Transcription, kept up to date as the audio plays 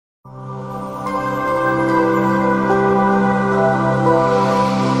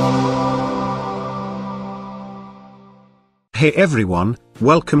Hey everyone,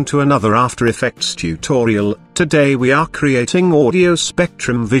 welcome to another After Effects tutorial. Today we are creating audio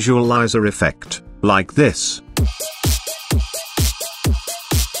spectrum visualizer effect, like this.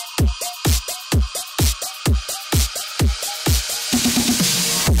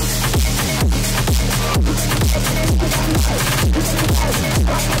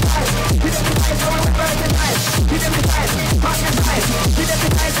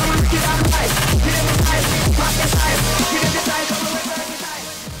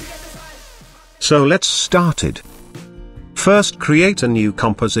 So let's start it. First create a new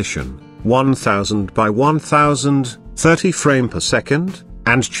composition, 1000 by 1000, 30 frame per second,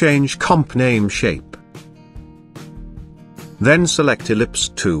 and change comp name shape. Then select ellipse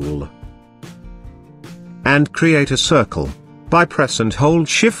tool. And create a circle, by press and hold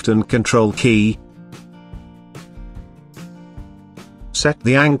shift and control key. Set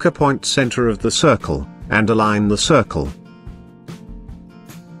the anchor point center of the circle, and align the circle.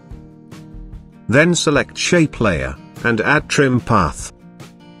 Then select Shape Layer, and add Trim Path.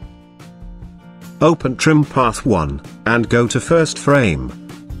 Open Trim Path 1, and go to first frame.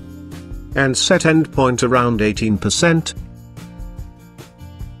 And set endpoint around 18%.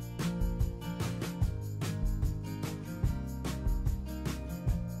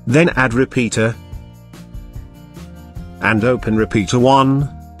 Then add Repeater. And open Repeater 1.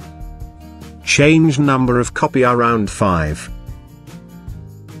 Change number of copy around 5.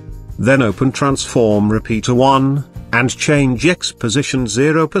 Then open Transform Repeater 1, and change X position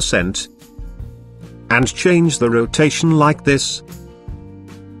 0%. And change the rotation like this.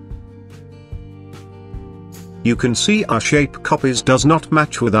 You can see our shape copies does not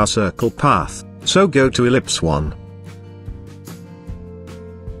match with our circle path, so go to Ellipse 1.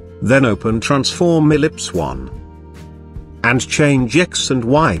 Then open Transform Ellipse 1. And change X and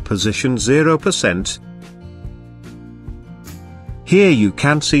Y position 0%. Here you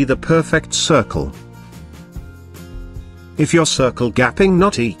can see the perfect circle. If your circle gapping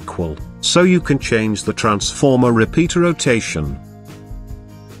not equal, so you can change the transformer repeater rotation.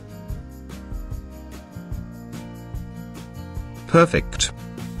 Perfect.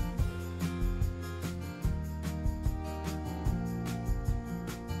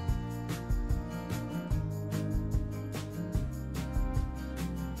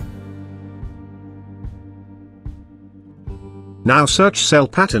 Now search Cell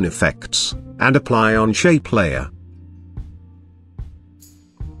Pattern Effects, and apply on Shape Layer.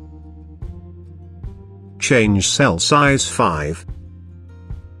 Change cell size 5.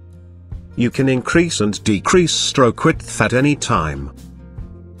 You can increase and decrease stroke width at any time.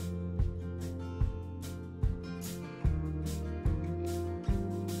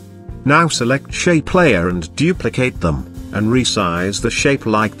 Now select Shape Layer and duplicate them, and resize the shape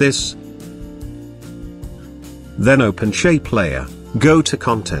like this. Then open Shape Layer, go to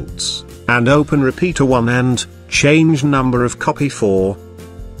Contents, and open Repeater 1 and change number of copy 4.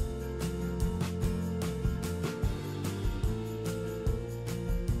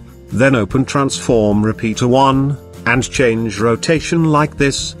 Then open Transform Repeater 1, and change rotation like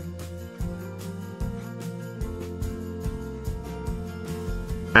this.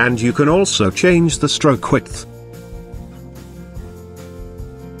 And you can also change the stroke width.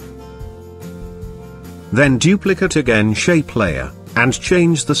 Then duplicate again Shape Layer, and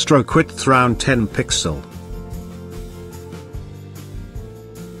change the stroke width around 10 pixel.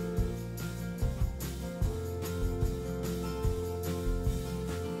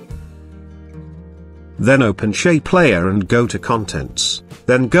 Then open Shape Layer and go to Contents,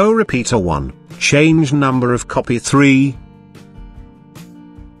 then go Repeater 1, change number of copy 3.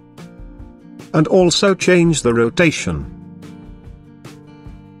 And also change the rotation.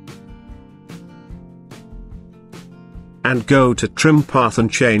 And go to Trim Path and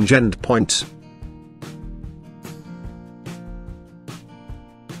change Endpoint.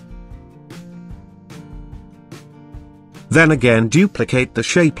 Then again duplicate the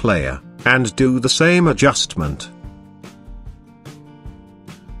Shape Layer, and do the same adjustment.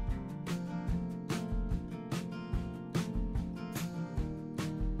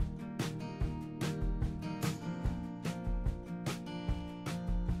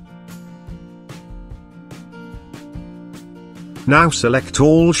 Now select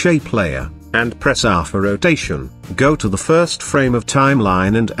all Shape Layer, and press R for rotation, go to the first frame of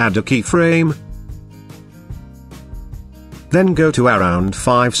timeline and add a keyframe. Then go to around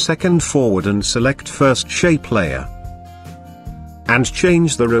 5 seconds forward and select first Shape Layer. And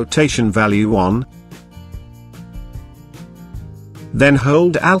change the rotation value on. Then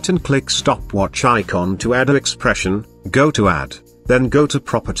hold Alt and click stopwatch icon to add an expression, go to Add, then go to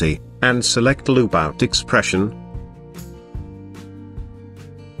Property, and select Loop Out Expression.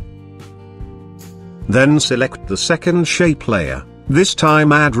 Then select the second shape layer, this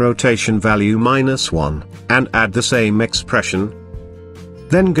time add rotation value -1, and add the same expression.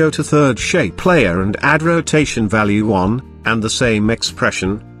 Then go to third shape layer and add rotation value 1, and the same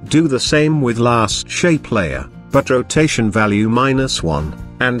expression. Do the same with last shape layer, but rotation value -1,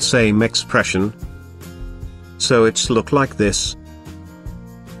 and same expression. So it's look like this.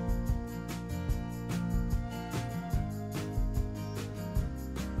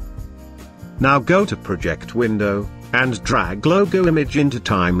 Now go to project window, and drag logo image into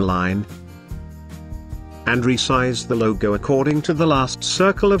timeline. And resize the logo according to the last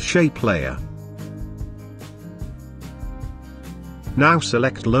circle of shape layer. Now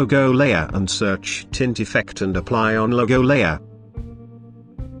select logo layer and search tint effect and apply on logo layer.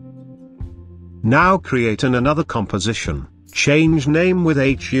 Now create another composition, change name with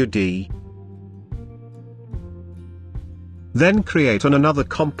HUD. Then create another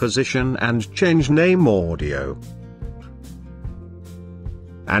composition and change name audio.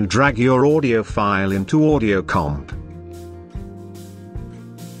 And drag your audio file into audio comp.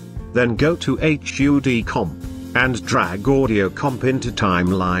 Then go to HUD comp, and drag audio comp into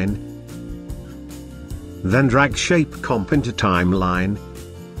timeline. Then drag shape comp into timeline.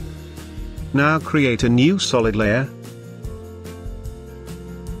 Now create a new solid layer.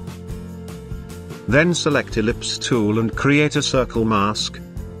 Then select ellipse tool and create a circle mask.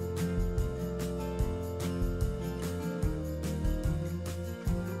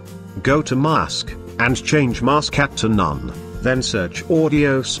 Go to mask, and change mask at to none, then search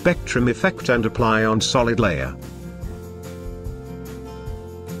audio spectrum effect and apply on solid layer.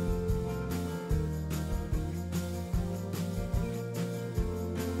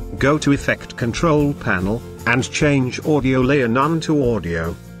 Go to effect control panel, and change audio layer none to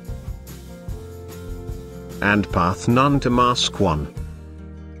audio. And path none to mask 1.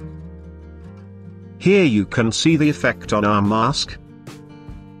 Here you can see the effect on our mask.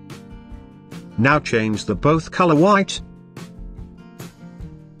 Now change the both color white.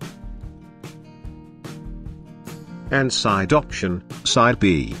 And side option, side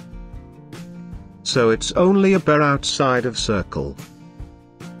B. So it's only a bar outside of circle.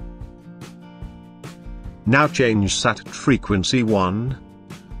 Now change sat frequency 1.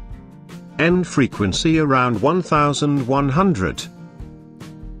 End frequency around 1100.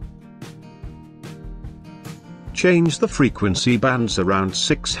 Change the frequency bands around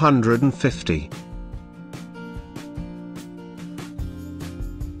 650.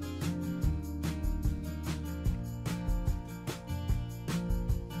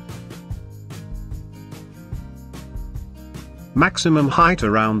 Maximum height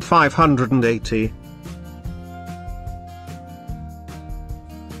around 580.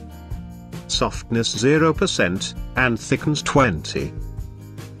 Softness 0%, and thickness 20.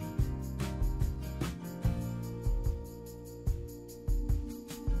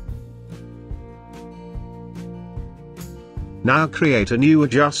 Now create a new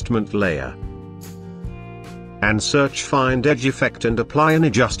adjustment layer. And search find edge effect and apply an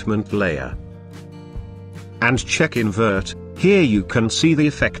adjustment layer. And check invert, here you can see the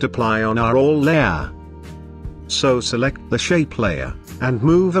effect apply on our all layer. So select the shape layer, and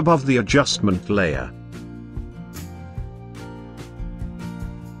move above the adjustment layer.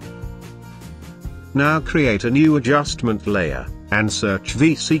 Now create a new adjustment layer, and search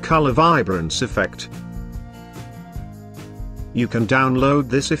VC Color Vibrance Effect. You can download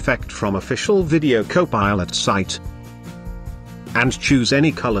this effect from official Video Copilot site. And choose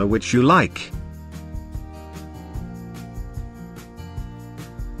any color which you like.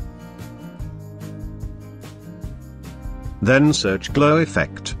 Then search glow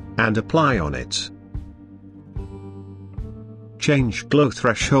effect, and apply on it. Change glow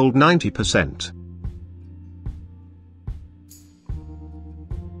threshold 90%.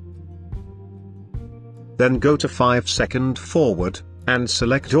 Then go to 5-second forward, and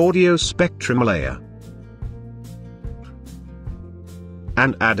select audio spectrum layer.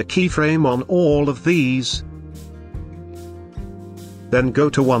 And add a keyframe on all of these. Then go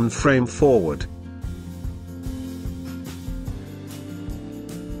to 1 frame forward.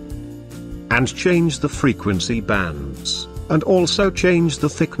 And change the frequency bands, and also change the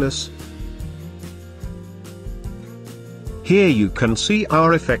thickness. Here you can see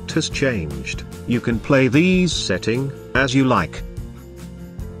our effect has changed. You can play these settings as you like.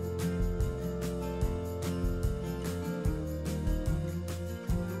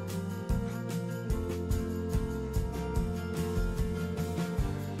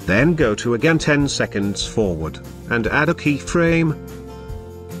 Then go to again 10 seconds forward, and add a keyframe.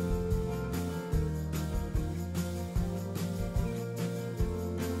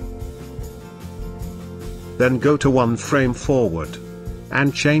 then go to 1 frame forward.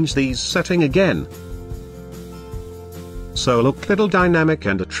 And change these setting again. So look little dynamic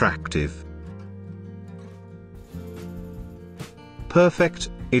and attractive. Perfect,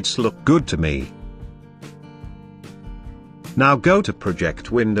 it's look good to me. Now go to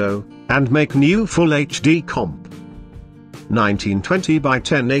project window, and make new full HD comp. 1920 by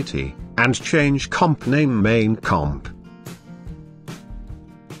 1080, and change comp name main comp.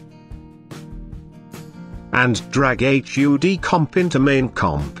 And drag HUD comp into main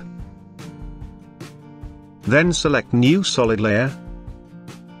comp. Then select new solid layer.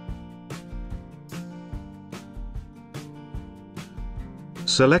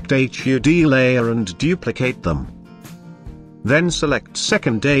 Select HUD layer and duplicate them. Then select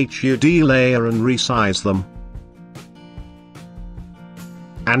second HUD layer and resize them.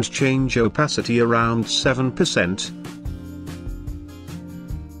 And change opacity around 7%.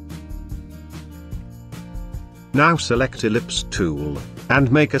 Now select ellipse tool,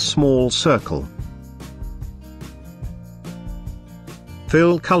 and make a small circle.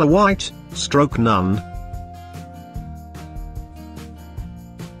 Fill color white, stroke none.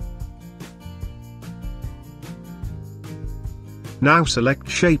 Now select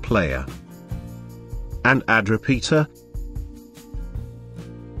shape layer. And add repeater.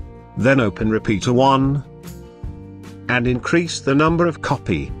 Then open repeater 1. And increase the number of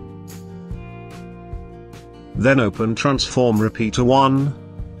copy. Then open transform repeater 1.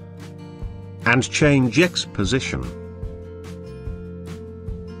 And change X position.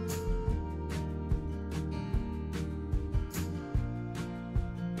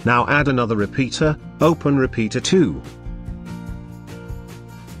 Now add another repeater, open repeater 2.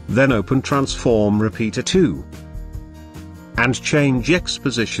 Then open transform repeater 2. And change X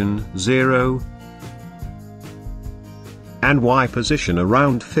position 0. And Y position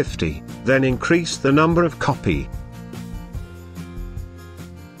around 50, then increase the number of copy.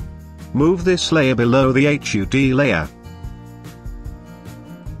 Move this layer below the HUD layer.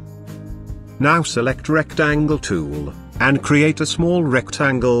 Now select rectangle tool, and create a small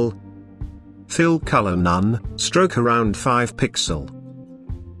rectangle. Fill color none, stroke around 5 pixel.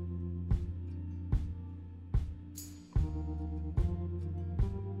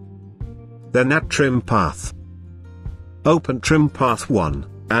 Then add trim path. Open trim path 1,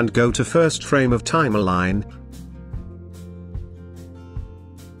 and go to first frame of timeline.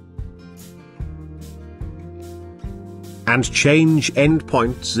 And change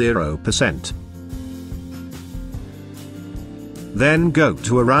endpoint 0%. Then go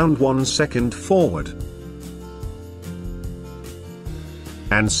to around 1 second forward.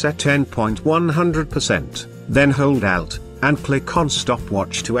 And set endpoint 100%, then hold Alt, and click on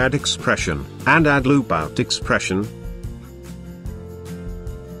stopwatch to add expression, and add loop out expression.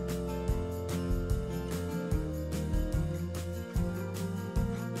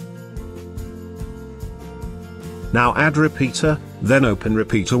 Now add repeater, then open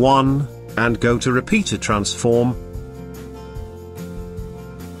repeater 1, and go to repeater transform.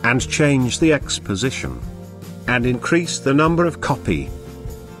 And change the X position. And increase the number of copy.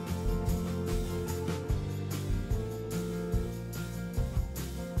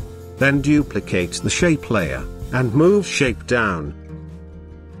 Then duplicate the shape layer, and move shape down.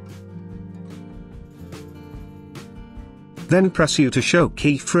 Then press U to show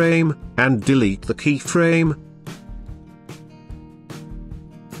keyframe, and delete the keyframe.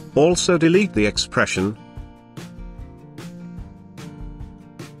 Also delete the expression.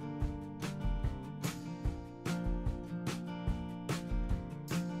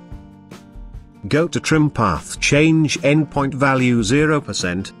 Go to trim path, change endpoint value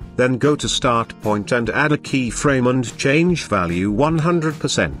 0%, then go to start point and add a keyframe and change value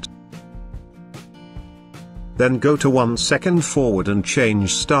 100%. Then go to 1 second forward and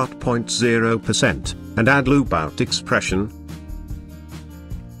change start point 0%, and add loop out expression.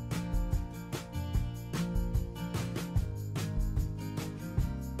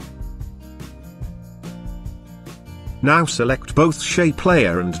 Now select both shape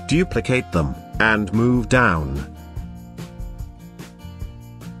layer and duplicate them, and move down.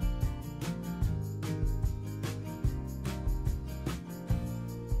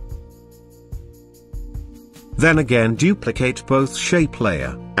 Then again duplicate both shape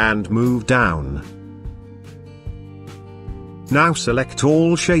layer, and move down. Now select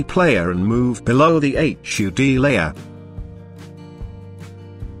all shape layer and move below the HUD layer.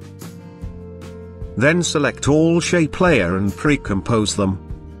 Then select all shape layer and pre-compose them.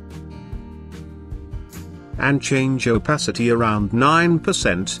 And change opacity around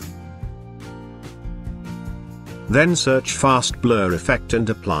 9%. Then search fast blur effect and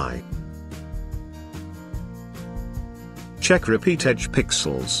apply. Check repeat edge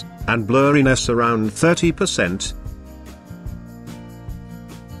pixels, and blurriness around 30%.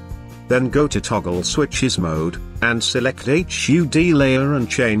 Then go to toggle switches mode, and select HUD layer and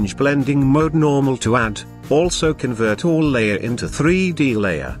change blending mode normal to add, also convert all layer into 3D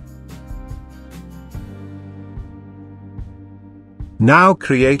layer. Now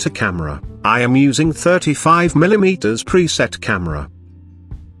create a camera. I am using 35mm preset camera.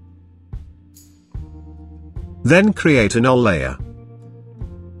 Then create a null layer.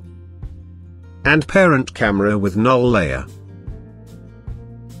 And parent camera with null layer.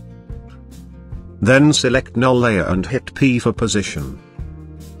 Then select null layer and hit P for position.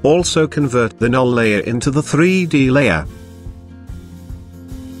 Also convert the null layer into the 3D layer.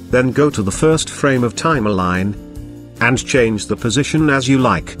 Then go to the first frame of timeline, and change the position as you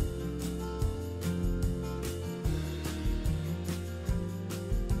like.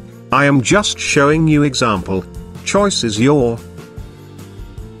 I am just showing you example. Choice is your.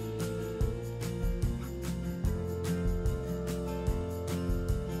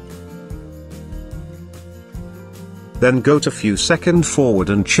 Then go to few seconds forward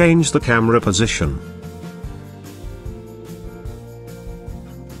and change the camera position.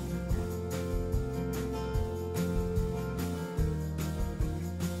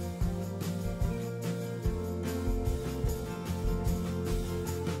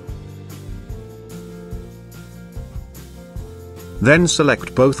 Then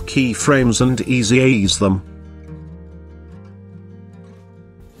select both keyframes and ease them.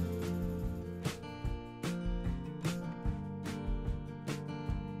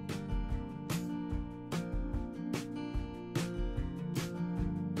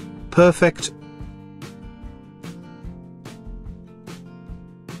 Perfect.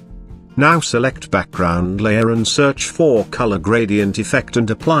 Now select background layer and search for color gradient effect and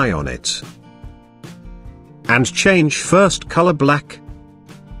apply on it. And change first color black.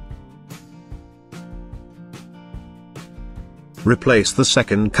 Replace the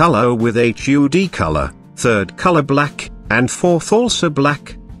second color with HUD color, third color black, and fourth also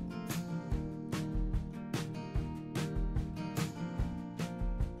black.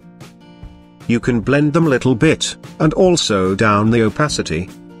 You can blend them little bit, and also down the opacity.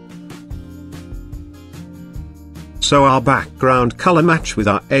 So our background color match with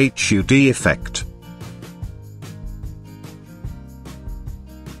our HUD effect.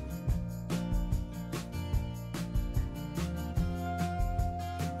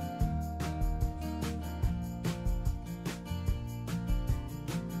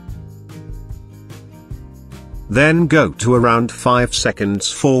 Then go to around 5 seconds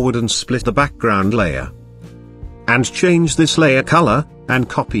forward and split the background layer. And change this layer color, and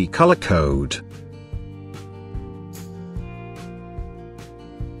copy color code.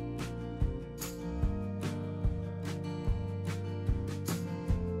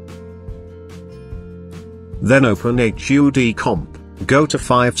 Then open HUD comp, go to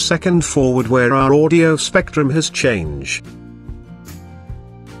 5 seconds forward where our audio spectrum has changed.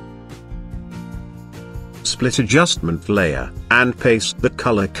 Split adjustment layer, and paste the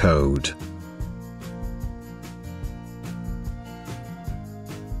color code.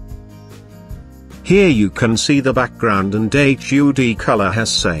 Here you can see the background and HUD color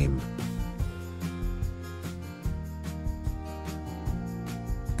has same.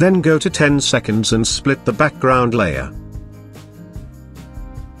 Then go to 10 seconds and split the background layer.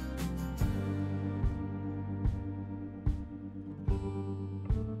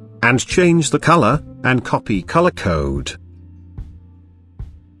 And change the color, and copy color code.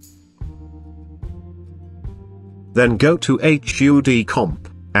 Then go to HUD comp,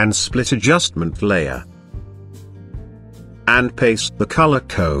 and split adjustment layer. And paste the color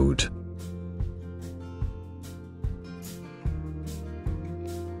code.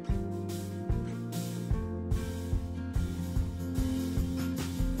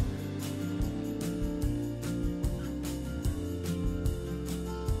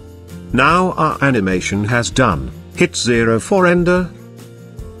 Now our animation has done. Hit 0 for render.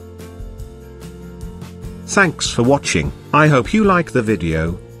 Thanks for watching. I hope you like the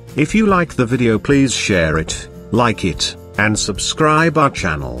video. If you like the video, please share it, like it, and subscribe our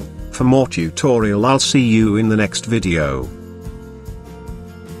channel. For more tutorial, I'll see you in the next video.